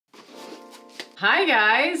Hi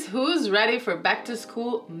guys, who's ready for back to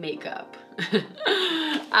school makeup?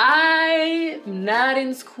 I'm not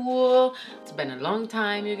in school. It's been a long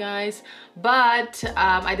time, you guys, but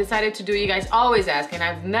I decided to do, you guys always ask, and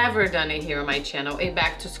I've never done it here on my channel, a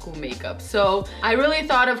back to school makeup. So I really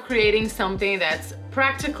thought of creating something that's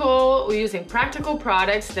practical, using practical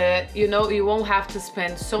products that, you know, you won't have to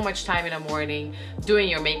spend so much time in the morning doing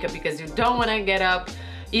your makeup because you don't want to get up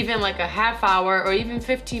even like a half hour or even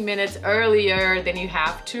 15 minutes earlier than you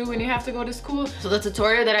have to when you have to go to school. So the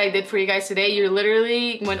tutorial that I did for you guys today, you're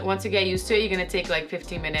literally, once you get used to it, you're gonna take like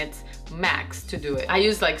 15 minutes max to do it. I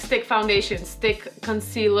use like stick foundation, stick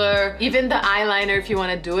concealer, even the eyeliner if you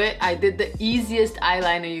want to do it. I did the easiest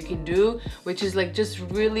eyeliner you can do, which is like just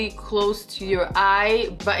really close to your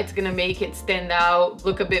eye, but it's gonna make it stand out,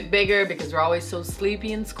 look a bit bigger because we're always so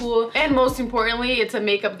sleepy in school. And most importantly, it's a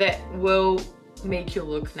makeup that will make you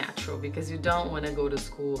look natural because you don't want to go to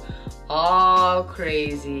school all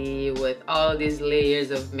crazy with all these layers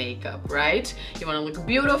of makeup, right? You want to look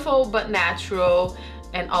beautiful but natural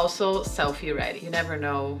and also selfie ready. You never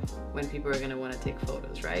know when people are gonna want to take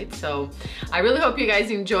photos, right? So I really hope you guys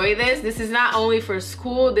enjoy this. This is not only for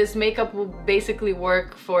school. This makeup will basically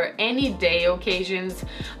work for any day occasions.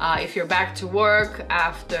 If you're back to work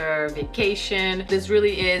after vacation, this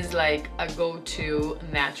really is like a go-to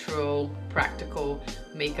natural practical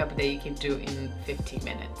makeup that you can do in 15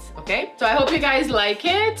 minutes, okay? So I hope you guys like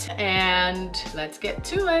it and let's get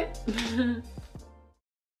to it.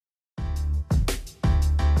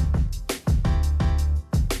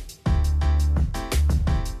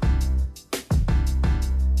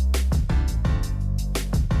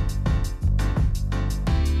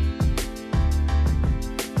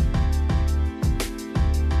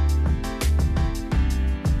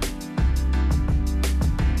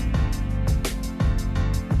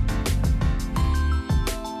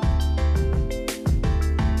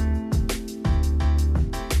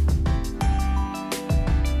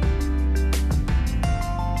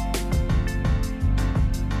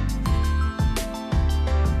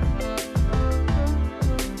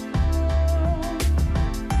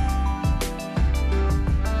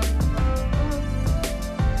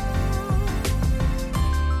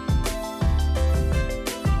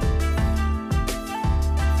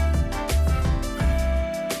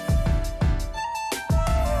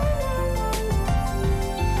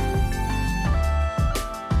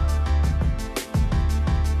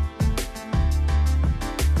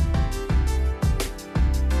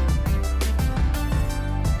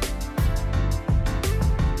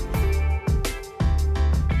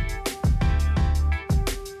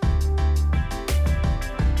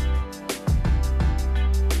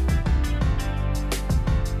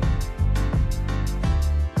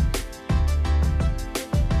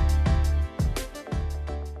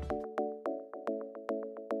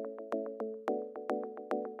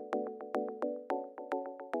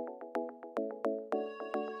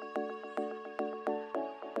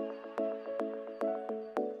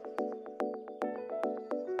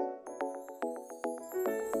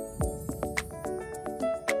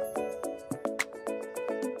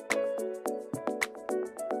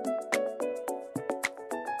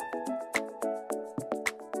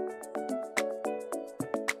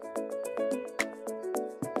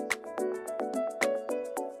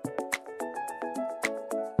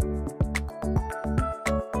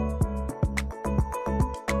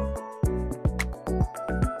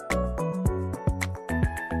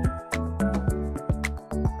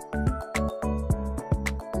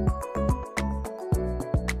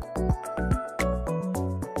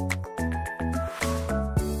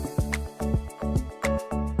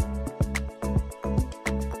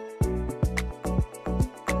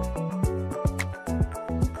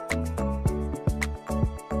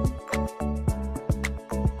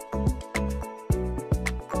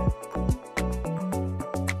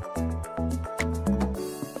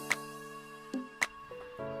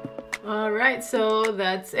 Alright, so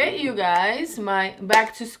that's it, you guys. My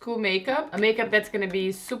back to school makeup. A makeup that's gonna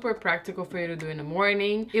be super practical for you to do in the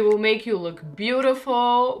morning. It will make you look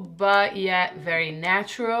beautiful, but yet very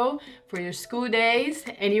natural for your school days.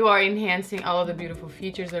 And you are enhancing all of the beautiful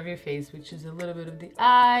features of your face, which is a little bit of the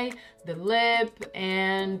eye, the lip,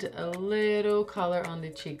 and a little color on the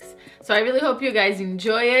cheeks. So I really hope you guys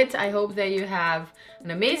enjoy it. I hope that you have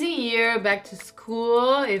an amazing year back to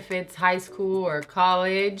school, if it's high school or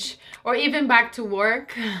college, or even back to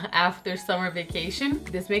work after summer vacation.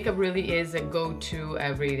 This makeup really is a go-to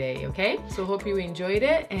every day, okay? So hope you enjoyed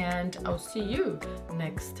it, and I'll see you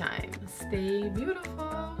next time. Stay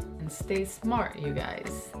beautiful and stay smart, you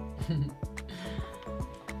guys.